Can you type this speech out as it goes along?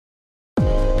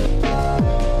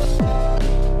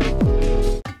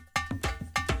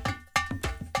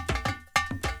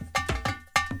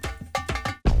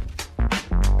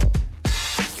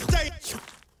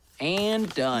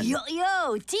And done.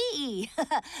 Yo, T.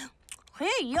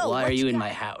 Hey, yo. Why are you in my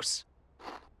house?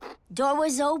 Door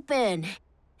was open.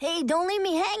 Hey, don't leave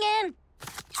me hanging.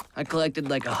 I collected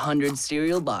like 100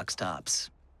 cereal box tops.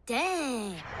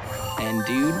 Dang. And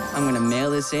dude, I'm gonna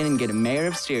mail this in and get a mayor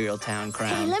of Cereal Town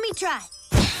crown. Hey, let me try.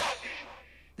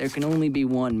 There can only be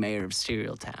one mayor of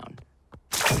Cereal Town.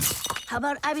 How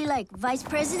about I be like vice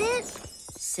president?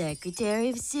 Secretary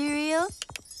of cereal?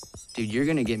 Dude, you're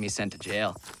gonna get me sent to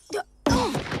jail.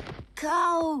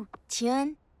 Cow,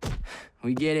 Chun.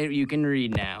 We get it, you can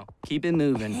read now. Keep it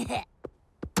moving.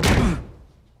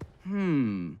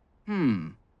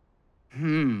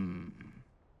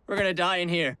 We're gonna die in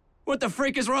here. What the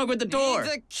freak is wrong with the door?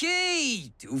 Need the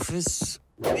key, doofus.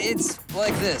 It's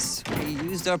like this. We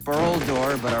used up our old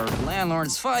door, but our landlord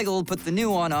Zweigel put the new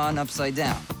one on upside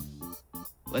down.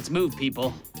 Let's move,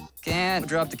 people. Can't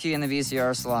drop the key in the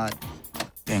VCR slot.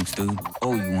 Thanks, dude.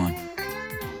 Oh, you want?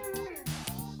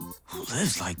 Who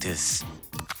lives like this?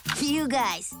 You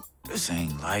guys. This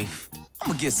ain't life. I'm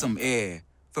gonna get some air.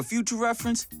 For future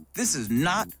reference, this is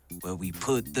not where we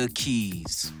put the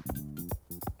keys.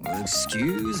 Well,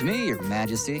 excuse me, Your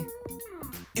Majesty.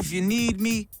 If you need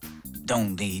me,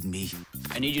 don't need me.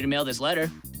 I need you to mail this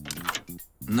letter.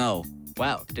 No.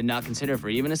 Wow, did not consider for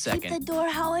even a Keep second. the door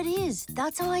how it is.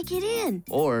 That's how I get in.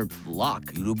 Or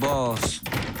lock. You the boss.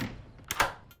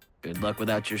 Good luck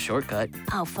without your shortcut.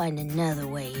 I'll find another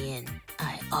way in.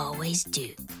 I always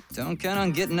do. Don't count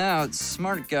on getting out.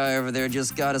 Smart guy over there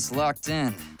just got us locked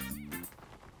in.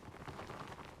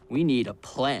 We need a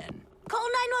plan. Call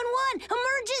 911!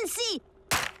 Emergency!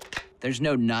 There's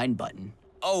no 9 button.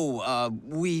 Oh,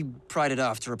 we pried it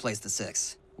off to replace the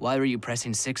 6. Why were you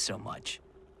pressing 6 so much?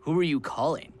 Who were you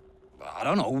calling? I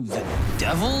don't know, the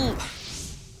devil?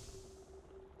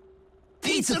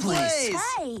 Pizza place!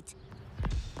 Right.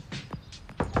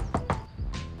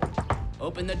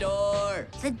 Open the door!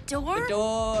 The door? The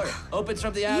door! Opens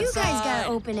from the outside! You guys gotta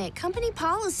open it. Company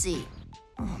policy.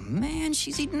 Oh, man,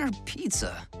 she's eating her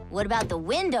pizza. What about the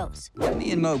windows? When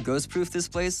me and Mo ghost-proofed this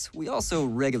place, we also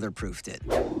regular-proofed it.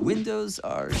 Windows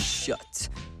are shut.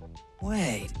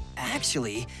 Wait,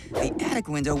 actually, the attic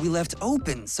window we left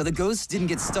open so the ghosts didn't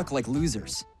get stuck like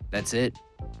losers. That's it.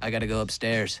 I gotta go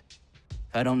upstairs.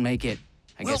 If I don't make it,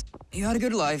 I guess... You had a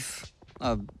good life.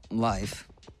 Life.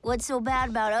 What's so bad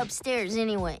about upstairs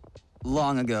anyway?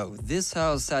 Long ago, this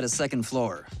house had a 2nd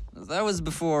floor. That was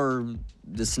before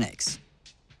the snakes.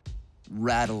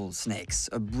 Rattlesnakes,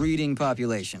 a breeding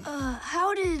population.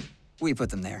 How did... We put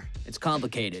them there. It's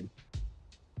complicated.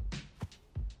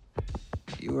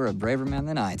 You were a braver man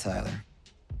than I, Tyler.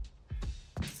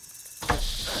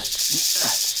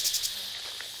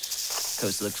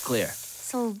 Coast looks clear.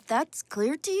 So that's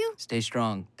clear to you? Stay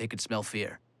strong. They could smell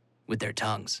fear. With their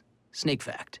tongues. Snake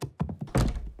fact.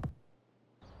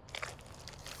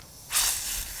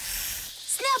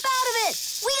 Snap out of it!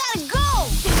 We gotta go!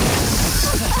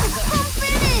 I'm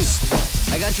finished!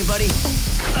 I got you, buddy.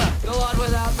 Go on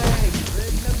without me.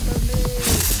 Remember me.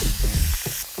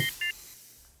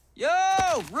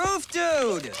 Yo, roof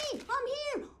dude! Hey, I'm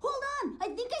here! Hold on! I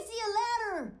think I see a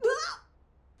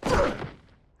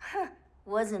ladder!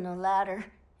 Wasn't a ladder.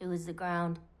 It was the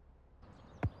ground.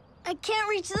 I can't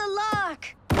reach the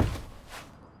lock!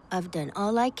 I've done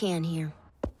all I can here.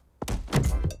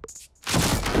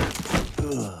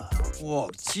 Whoa,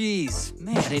 jeez.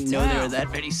 Man, I didn't know there were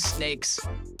that many snakes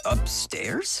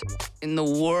Upstairs? in the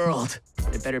world.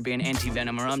 There better be an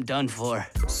anti-venom or I'm done for.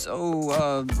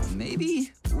 So,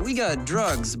 maybe? We got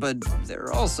drugs, but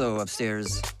they're also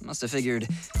upstairs. Must have figured,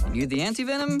 you need the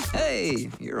antivenom? Hey,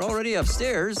 you're already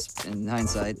upstairs, in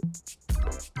hindsight.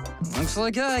 Looks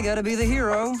like I gotta be the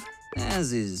hero,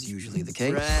 as is usually the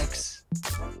case. Rex,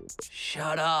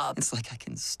 shut up. It's like I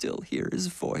can still hear his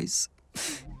voice.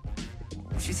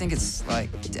 Do you think it's like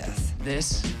death?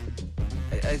 This?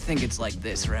 I think it's like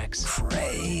this, Rex.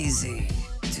 Crazy.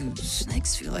 Do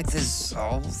snakes feel like this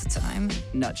all the time?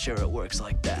 Not sure it works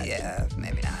like that. Yeah,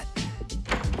 maybe not.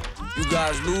 You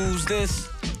guys lose this,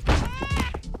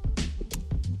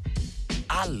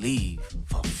 I leave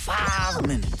for 5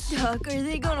 minutes. Doc, are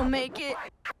they gonna make it?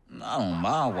 Not on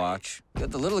my watch.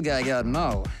 But the little guy got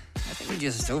Mo. I think he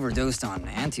just overdosed on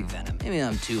anti-venom. Maybe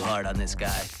I'm too hard on this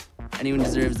guy. Anyone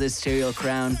deserves this cereal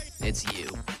crown, it's you.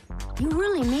 You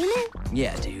really mean it?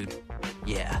 Yeah, dude.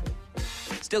 Yeah.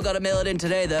 Still gotta mail it in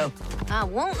today, though. I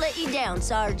won't let you down,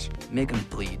 Sarge. Make him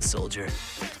bleed, soldier.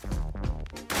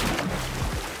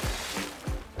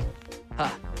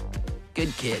 Ha.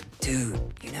 Good kid. Dude,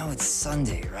 you know it's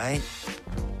Sunday, right?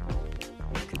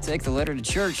 Could take the letter to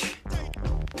church.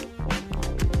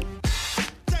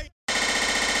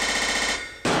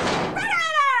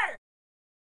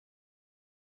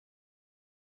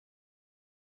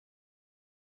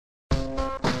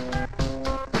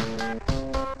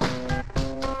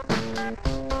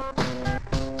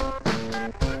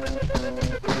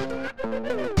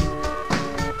 Bye.